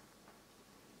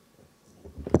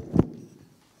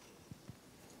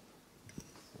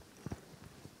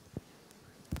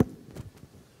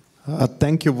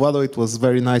 Thank you, Vlado. It was a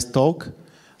very nice talk.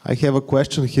 I have a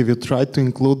question. Have you tried to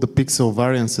include the pixel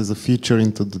variance as a feature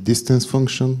into the distance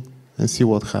function and see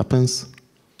what happens?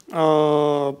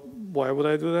 Why would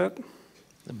I do that?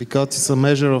 Because it's a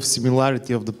measure of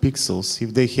similarity of the pixels.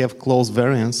 If they have close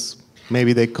variance,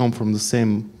 maybe they come from the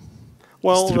same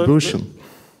distribution.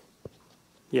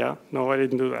 Yeah, no, I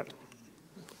didn't do that.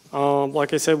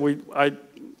 Like I said, I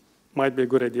might be a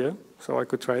good idea, so I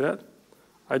could try that.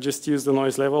 I just use the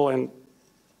noise level, and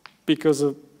because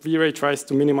V-Ray tries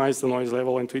to minimize the noise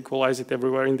level and to equalize it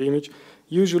everywhere in the image,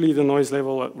 usually the noise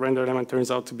level render element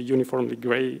turns out to be uniformly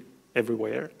gray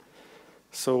everywhere.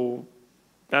 So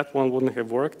that one wouldn't have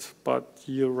worked, but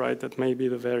you're right that maybe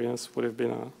the variance would have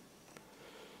been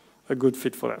a good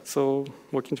fit for that. So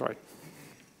we can try.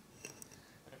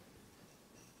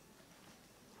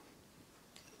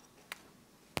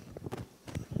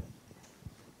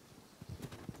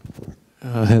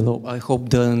 Hello, I hope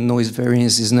the noise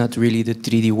variance is not really the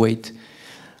 3D weight,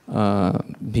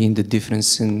 being the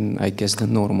difference in, I guess, the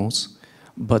normals.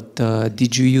 But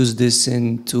did you use this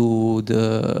into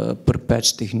the per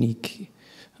patch technique,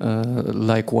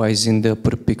 likewise in the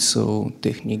per pixel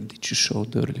technique that you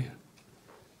showed earlier?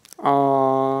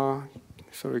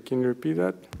 So you can repeat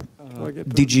that?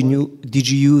 Did you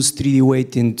use 3D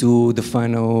weight into the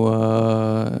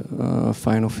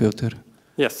final filter?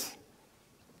 Yes.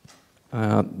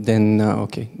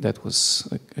 Okay, that was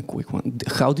a quick one.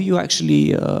 How do you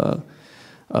actually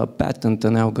patent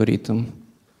an algorithm?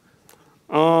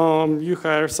 You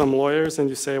hire some lawyers and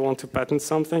you say, I want to patent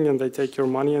something, and they take your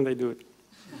money and they do it.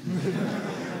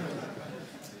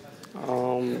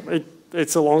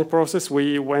 It's a long process.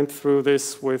 We went through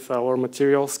this with our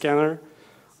material scanner,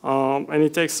 and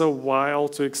it takes a while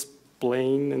to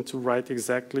explain and to write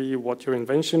exactly what your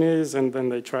invention is, and then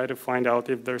they try to find out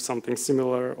if there's something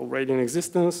similar already in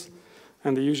existence,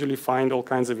 and they usually find all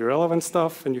kinds of irrelevant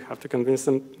stuff, and you have to convince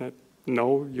them that,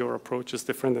 no, your approach is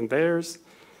different than theirs.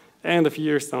 And a few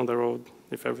years down the road,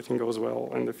 if everything goes well,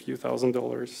 and a few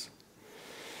 $1,000s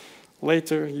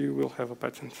later, you will have a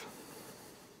patent.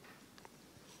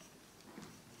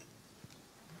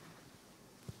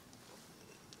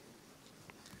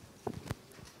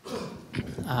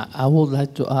 I would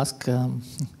like to ask, do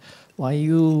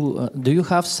you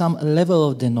have some level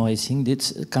of denoising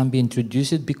that can be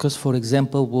introduced? Because, for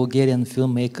example, Bulgarian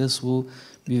filmmakers will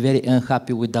be very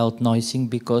unhappy without noising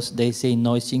because they say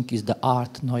noising is the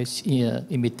art, noise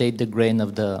imitate the grain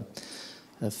of the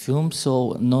film,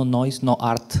 so no noise, no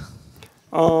art.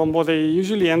 What they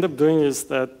usually end up doing is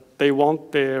that they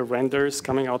want their renders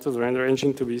coming out of the render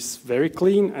engine to be very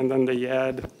clean, and then they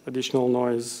add additional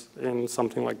noise in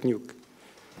something like Nuke.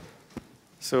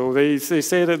 So they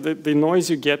say that the noise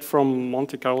you get from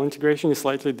Monte Carlo integration is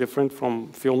slightly different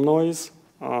from film noise,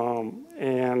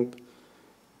 and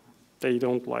they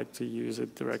don't like to use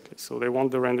it directly. So they want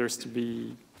the renders to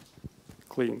be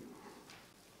clean,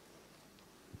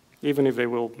 even if they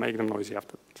will make them noisy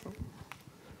after. So.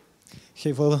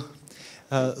 Hey, Vlado.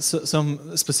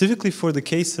 Specifically for the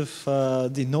case of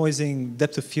denoising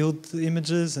depth of field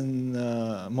images and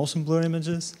motion blur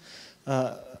images,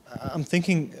 I'm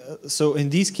thinking, so in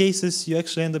these cases, you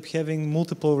actually end up having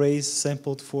multiple rays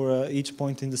sampled for each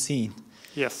point in the scene.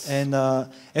 Yes. And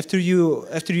after you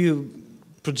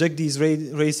project these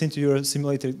rays into your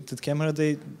simulated camera,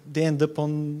 they end up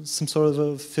on some sort of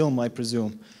a film, I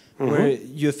presume, where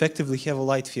you effectively have a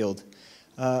light field.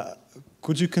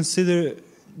 Could you consider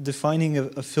defining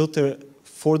a filter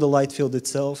for the light field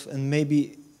itself, and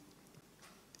maybe,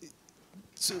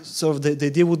 so the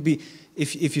idea would be,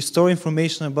 if you store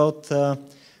information about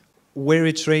where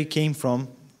each ray came from,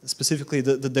 specifically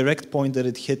the direct point that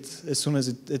it hit as soon as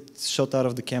it shot out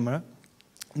of the camera,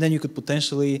 then you could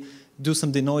potentially do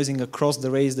some denoising across the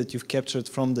rays that you've captured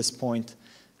from this point.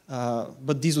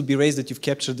 But these would be rays that you've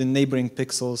captured in neighboring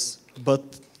pixels, but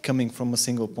coming from a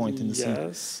single point in the scene.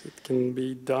 Yes, it can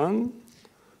be done,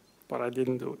 but I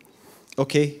didn't do it.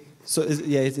 Okay, so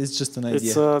it's just an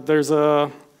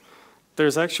idea.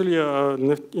 There's actually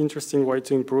an interesting way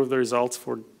to improve the results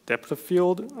for depth of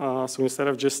field. So instead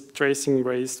of just tracing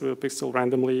rays to a pixel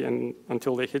randomly and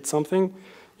until they hit something,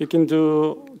 you can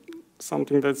do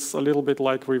something that's a little bit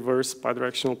like reverse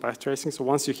bidirectional path tracing. So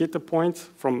once you hit a point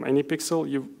from any pixel,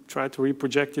 you try to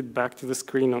reproject it back to the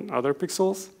screen on other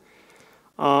pixels.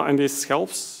 And this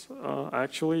helps,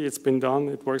 actually. It's been done.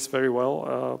 It works very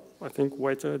well. I think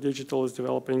Weta Digital is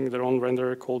developing their own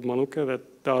renderer called Manuka that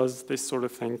does this sort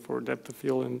of thing for depth of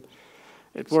field, and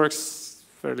it works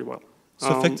fairly well.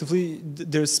 So effectively,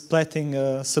 they're splatting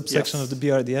a subsection of the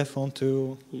BRDF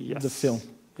onto the film.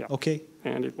 Yeah. Okay.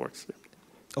 And it works. Yeah.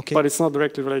 Okay. But it's not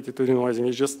directly related to denoising.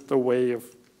 It's just a way of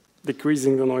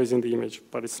decreasing the noise in the image,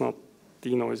 but it's not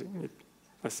denoising it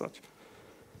as such.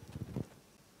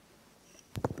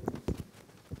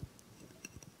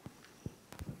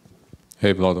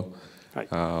 Hey, Vlado. Hi.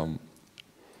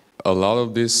 A lot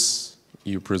of this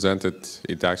you presented,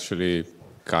 it actually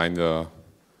kind of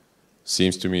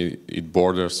seems to me it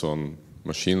borders on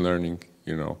machine learning,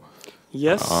 you know.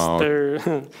 Yes,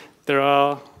 there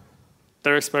are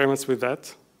experiments with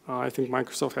that. I think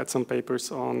Microsoft had some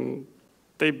papers on,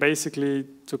 they basically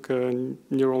took a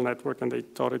neural network and they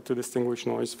taught it to distinguish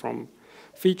noise from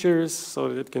features so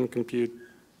that it can compute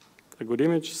a good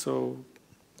image. So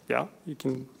yeah, you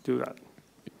can do that.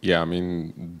 Yeah, I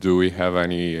mean, do we have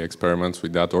any experiments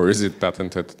with that, or is it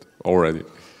patented already?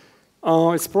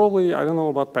 It's probably, I don't know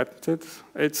about patented.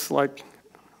 It's like,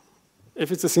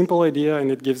 if it's a simple idea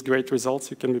and it gives great results,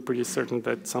 you can be pretty certain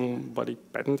that somebody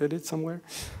patented it somewhere.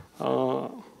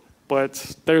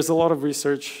 But there's a lot of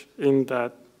research in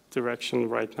that direction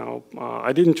right now.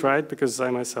 I didn't try it because I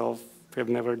myself have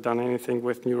never done anything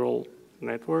with neural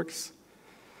networks.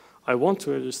 I want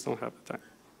to, I just don't have the time.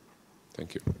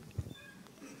 Thank you.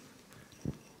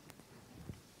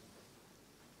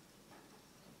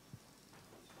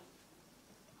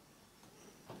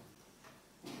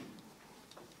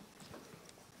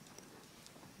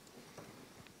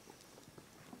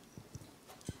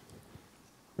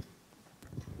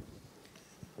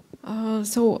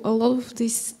 So a lot of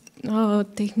these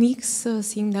techniques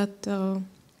seem that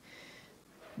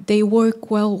they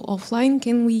work well offline.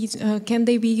 Can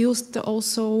they be used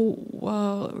also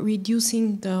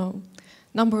reducing the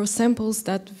number of samples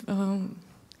that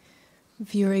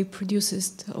V-Ray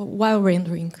produces while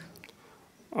rendering?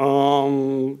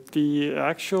 The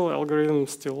actual algorithm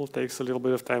still takes a little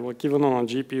bit of time. Like even on a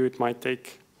GPU, it might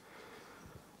take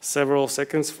several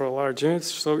seconds for a large image,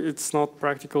 so it's not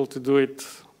practical to do it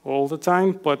all the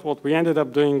time. But what we ended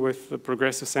up doing with the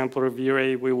progressive sampler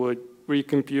V-Ray, we would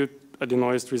recompute a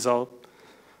denoised result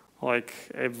like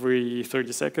every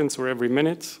 30 seconds or every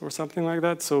minute or something like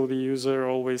that. So the user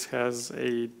always has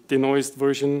a denoised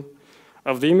version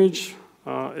of the image.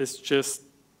 It's just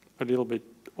a little bit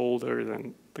older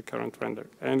than the current render,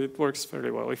 and it works fairly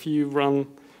well. If you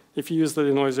use the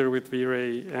denoiser with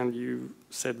V-Ray and you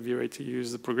set V-Ray to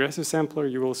use the progressive sampler,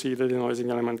 you will see the denoising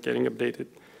element getting updated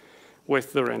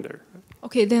with the render.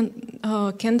 Okay, then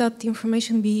can that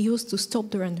information be used to stop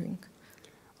the rendering?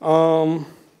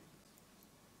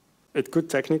 It could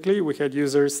technically. We had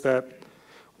users that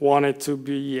wanted to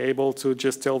be able to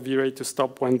just tell V-Ray to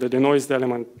stop when the denoised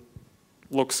element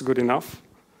looks good enough.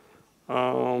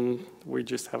 We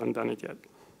just haven't done it yet.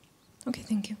 Okay,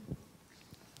 thank you.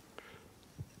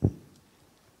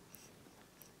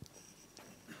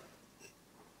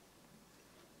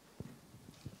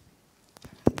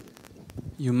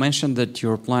 You mentioned that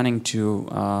you're planning to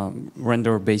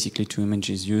render basically two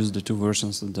images, use the two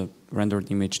versions of the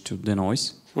rendered image to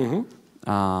denoise.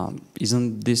 Mm-hmm.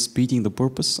 Isn't this beating the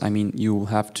purpose? I mean, you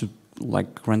have to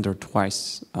like render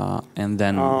twice and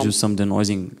then do some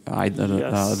denoising,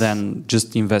 yes. then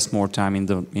just invest more time in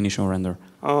the initial render.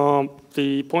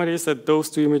 The point is that those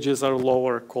two images are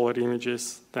lower quality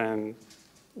images than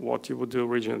what you would do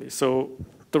originally. So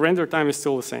the render time is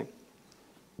still the same.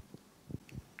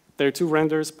 There are two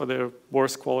renders, but they're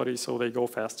worse quality, so they go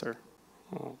faster.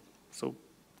 So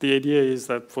the idea is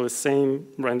that for the same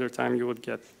render time, you would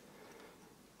get,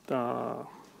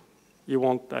 you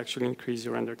won't actually increase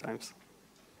your render times.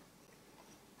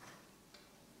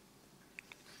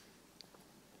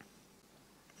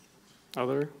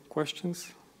 Other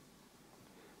questions?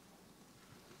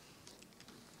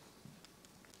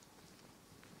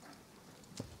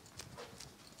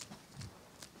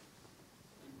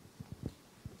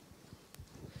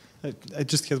 I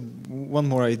just had one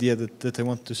more idea that I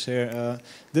want to share.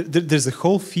 There's a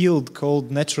whole field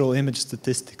called natural image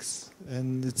statistics,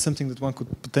 and it's something that one could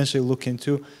potentially look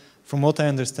into. From what I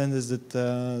understand is that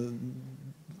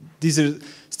these are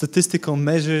statistical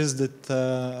measures that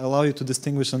allow you to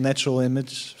distinguish a natural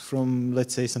image from,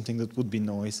 let's say, something that would be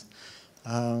noise.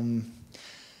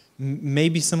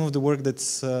 Maybe some of the work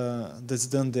that's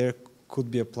done there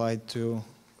could be applied to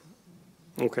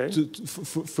Okay.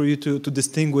 For you to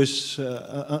distinguish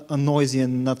a noisy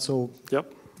and not so.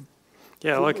 Yep.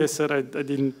 Yeah, like I said, I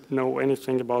didn't know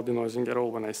anything about denoising at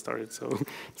all when I started, so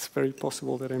it's very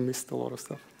possible that I missed a lot of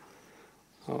stuff.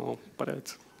 But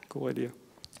it's a cool idea.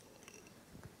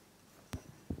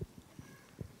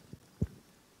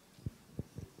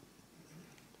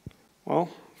 Well,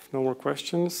 if no more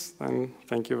questions, then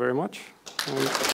thank you very much.